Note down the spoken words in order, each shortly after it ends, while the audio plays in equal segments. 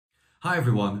Hi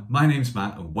everyone, my name's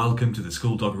Matt and welcome to the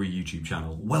School Doggery YouTube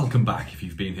channel. Welcome back if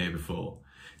you've been here before.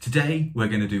 Today we're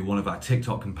going to do one of our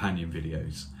TikTok companion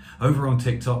videos. Over on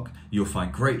TikTok you'll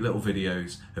find great little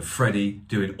videos of Freddie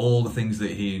doing all the things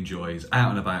that he enjoys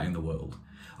out and about in the world.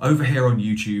 Over here on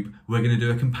YouTube we're going to do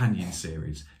a companion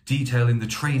series detailing the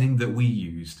training that we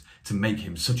used to make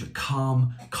him such a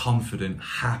calm, confident,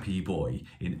 happy boy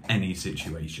in any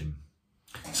situation.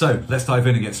 So let's dive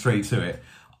in and get straight to it.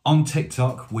 On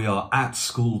TikTok, we are at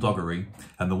School Doggery,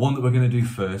 and the one that we're going to do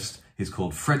first is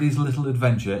called Freddies Little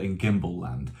Adventure in Gimbal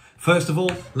Land. First of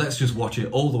all, let's just watch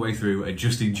it all the way through and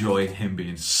just enjoy him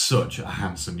being such a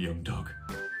handsome young dog.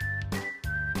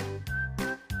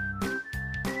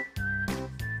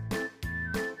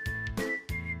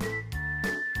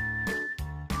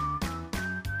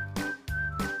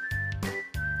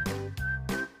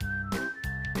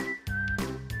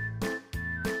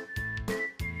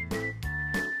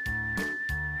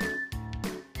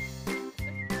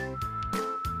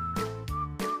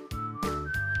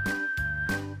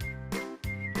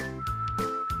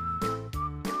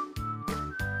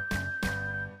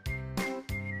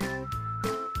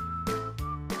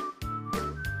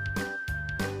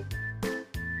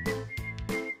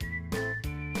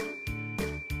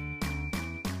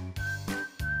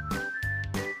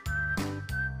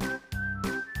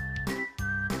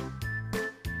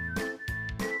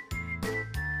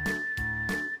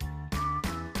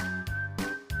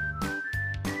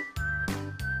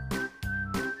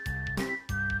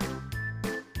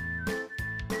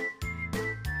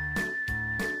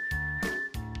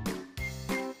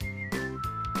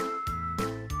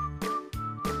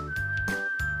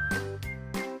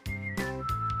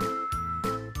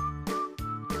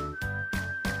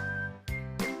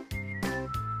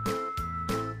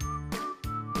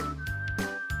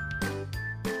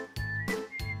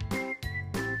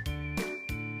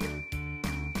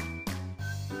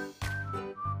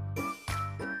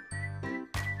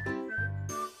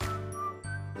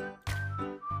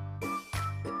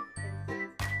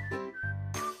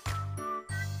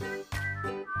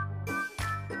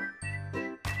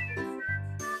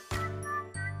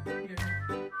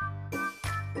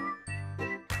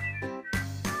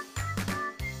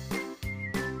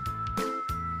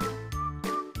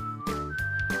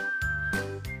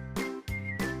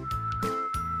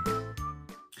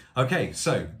 Okay,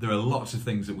 so there are lots of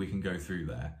things that we can go through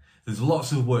there. There's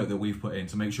lots of work that we've put in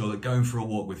to make sure that going for a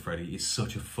walk with Freddie is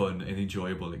such a fun and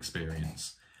enjoyable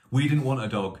experience. We didn't want a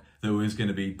dog that was going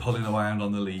to be pulling around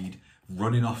on the lead,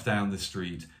 running off down the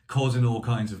street, causing all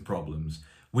kinds of problems.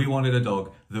 We wanted a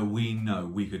dog that we know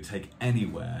we could take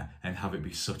anywhere and have it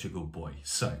be such a good boy.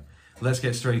 So let's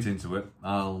get straight into it.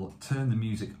 I'll turn the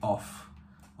music off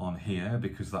on here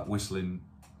because that whistling,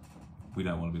 we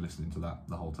don't want to be listening to that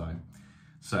the whole time.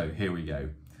 So here we go.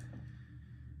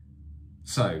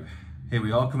 So here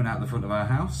we are coming out the front of our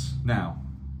house. Now,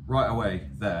 right away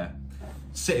there,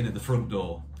 sitting at the front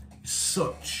door, is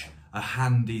such a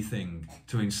handy thing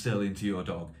to instill into your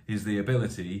dog, is the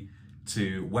ability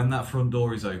to, when that front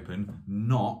door is open,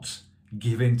 not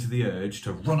give in to the urge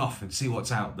to run off and see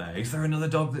what's out there. Is there another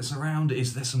dog that's around?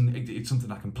 Is there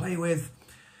something I can play with?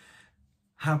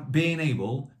 Being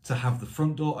able to have the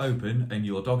front door open and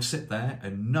your dog sit there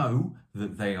and know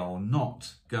that they are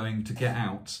not going to get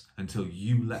out until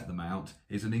you let them out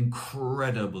is an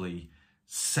incredibly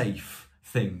safe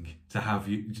thing to have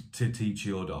to teach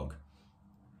your dog.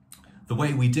 The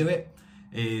way we do it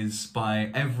is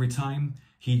by every time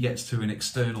he gets to an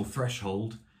external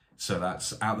threshold, so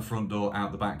that's out the front door,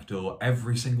 out the back door,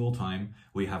 every single time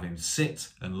we have him sit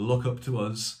and look up to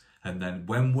us, and then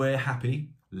when we're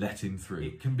happy, let him through.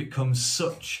 It can become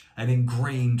such an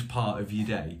ingrained part of your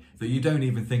day that you don't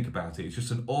even think about it. It's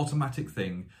just an automatic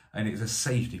thing and it's a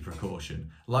safety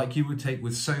precaution, like you would take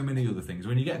with so many other things.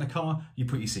 When you get in a car, you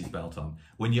put your seatbelt on.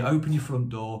 When you open your front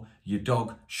door, your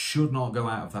dog should not go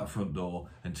out of that front door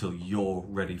until you're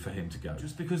ready for him to go.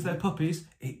 Just because they're puppies,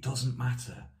 it doesn't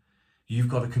matter. You've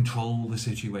got to control the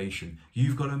situation.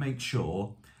 You've got to make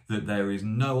sure that there is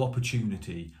no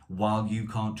opportunity while you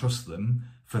can't trust them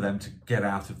for them to get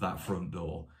out of that front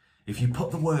door. If you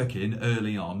put the work in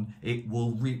early on, it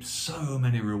will reap so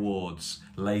many rewards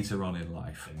later on in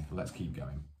life. Let's keep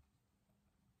going.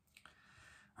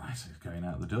 Right, so he's going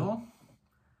out the door.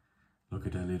 Look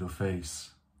at her little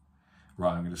face.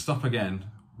 Right, I'm going to stop again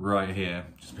right here,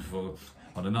 just before,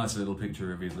 on a nice little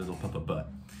picture of his little pupper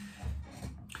butt.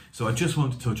 So I just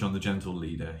want to touch on the gentle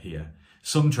leader here.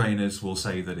 Some trainers will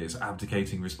say that it's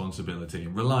abdicating responsibility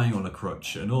and relying on a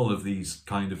crutch and all of these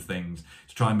kind of things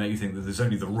to try and make you think that there's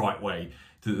only the right way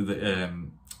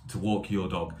to walk your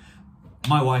dog.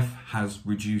 My wife has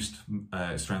reduced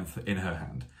strength in her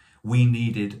hand. We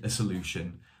needed a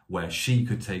solution where she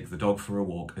could take the dog for a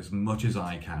walk as much as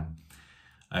I can.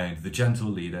 And the gentle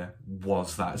leader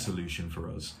was that solution for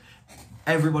us.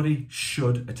 Everybody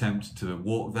should attempt to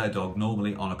walk their dog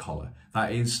normally on a collar.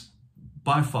 That is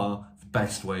by far the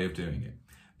best way of doing it.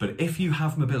 But if you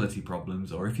have mobility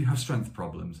problems or if you have strength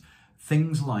problems,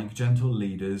 things like gentle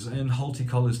leaders and halty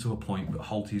collars to a point, but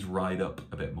halties ride up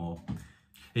a bit more.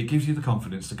 It gives you the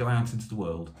confidence to go out into the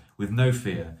world with no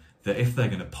fear that if they're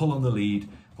going to pull on the lead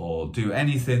or do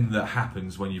anything that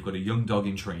happens when you've got a young dog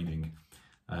in training,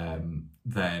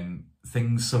 then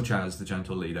things such as the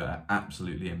gentle leader are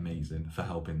absolutely amazing for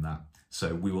helping that.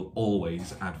 So we will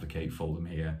always advocate for them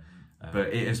here.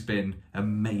 But it has been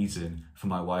amazing for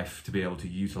my wife to be able to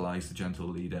utilise the gentle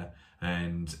leader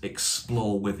and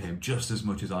explore with him just as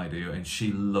much as I do, and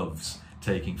she loves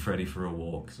taking Freddie for a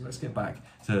walk. So let's get back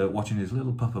to watching his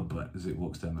little pupper butt as it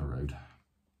walks down the road.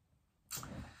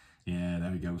 Yeah,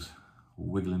 there he goes,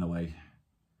 wiggling away.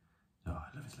 Oh,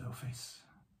 I love his little face.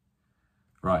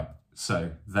 Right,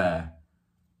 so there,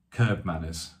 curb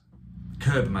manners.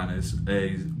 Curb manners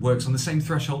works on the same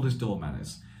threshold as door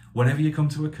manners. Whenever you come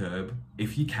to a curb,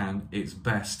 if you can, it's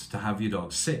best to have your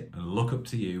dog sit and look up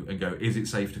to you and go, is it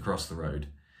safe to cross the road?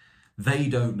 They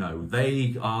don't know.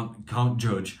 They can't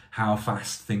judge how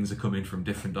fast things are coming from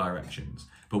different directions.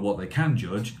 But what they can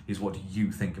judge is what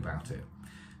you think about it.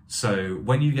 So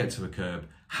when you get to a curb,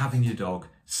 having your dog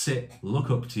sit, look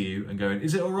up to you and going,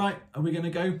 is it all right? Are we going to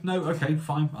go? No? Okay,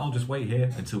 fine. I'll just wait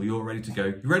here until you're ready to go.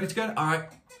 You ready to go? All right,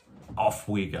 off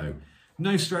we go.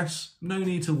 No stress, no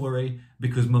need to worry,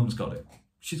 because mum's got it.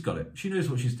 She's got it. She knows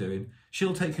what she's doing.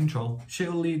 She'll take control.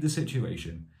 She'll lead the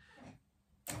situation.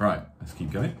 Right, let's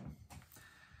keep going.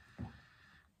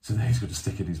 So there he's got a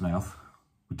stick in his mouth.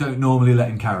 We don't normally let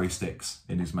him carry sticks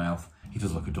in his mouth. He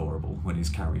does look adorable when he's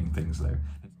carrying things though.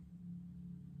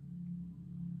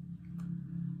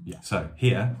 Yeah, so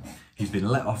here, he's been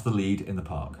let off the lead in the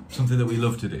park. Something that we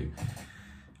love to do.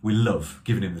 We love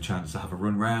giving him the chance to have a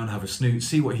run round, have a snoot,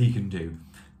 see what he can do.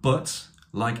 But,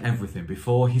 like everything,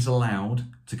 before he's allowed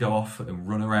to go off and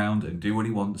run around and do what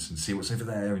he wants and see what's over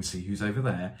there and see who's over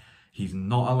there, he's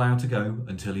not allowed to go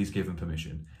until he's given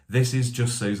permission. This is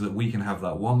just so that we can have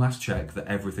that one last check that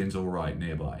everything's all right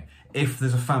nearby. If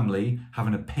there's a family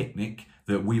having a picnic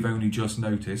that we've only just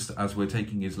noticed as we're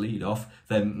taking his lead off,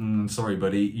 then sorry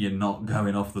buddy, you're not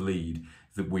going off the lead.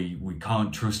 That we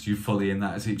can't trust you fully in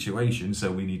that situation,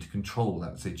 so we need to control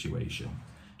that situation.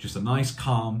 Just a nice,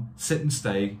 calm, sit and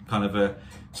stay, kind of a,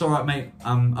 it's all right, mate,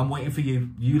 I'm waiting for you.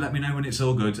 You let me know when it's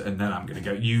all good, and then I'm gonna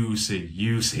go, you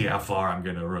see how far I'm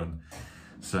gonna run.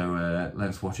 So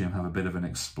let's watch him have a bit of an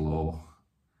explore.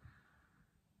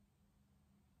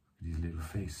 His little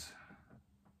face.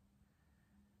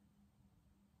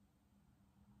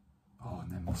 Oh,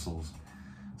 and their muscles.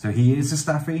 So he is a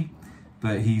staffy,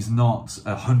 but he's not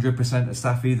 100% a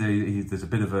staffy. There's a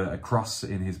bit of a cross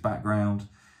in his background.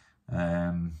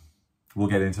 We'll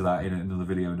get into that in another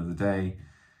video another day.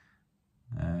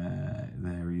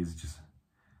 There he is.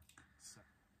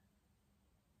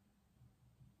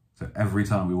 So every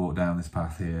time we walk down this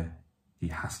path here, he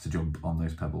has to jump on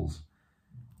those pebbles.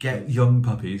 Get young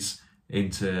puppies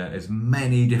into as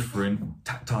many different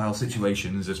tactile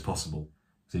situations as possible.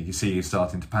 So you can see he's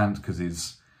starting to pant because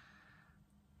he's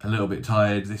a little bit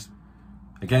tired.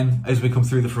 Again, as we come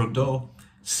through the front door,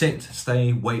 sit,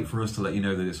 stay, wait for us to let you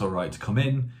know that it's all right to come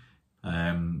in.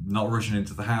 Not rushing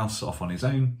into the house off on his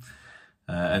own.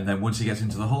 And then once he gets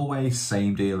into the hallway,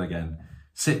 same deal again.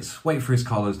 Sits, wait for his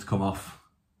collars to come off.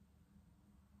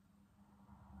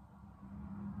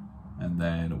 And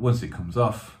then once it comes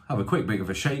off, have a quick bit of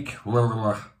a shake,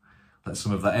 let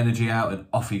some of that energy out, and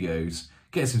off he goes.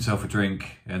 Gets himself a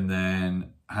drink and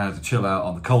then has a chill out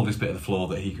on the coldest bit of the floor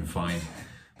that he can find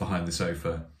behind the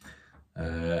sofa.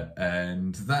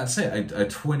 And that's it, a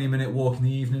 20-minute walk in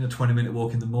the evening, a 20-minute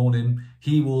walk in the morning.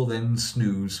 He will then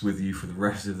snooze with you for the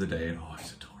rest of the day, and oh,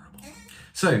 it's adorable.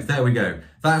 So there we go.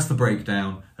 That's the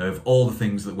breakdown of all the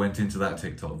things that went into that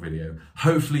TikTok video.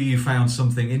 Hopefully you found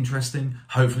something interesting.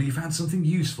 Hopefully you found something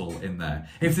useful in there.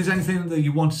 If there's anything that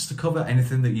you want us to cover,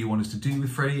 anything that you want us to do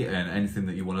with Freddie, and anything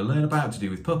that you want to learn about to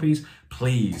do with puppies,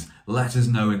 please let us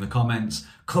know in the comments.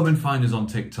 Come and find us on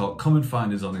TikTok. Come and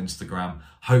find us on Instagram.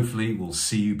 Hopefully we'll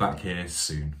see you back here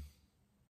soon.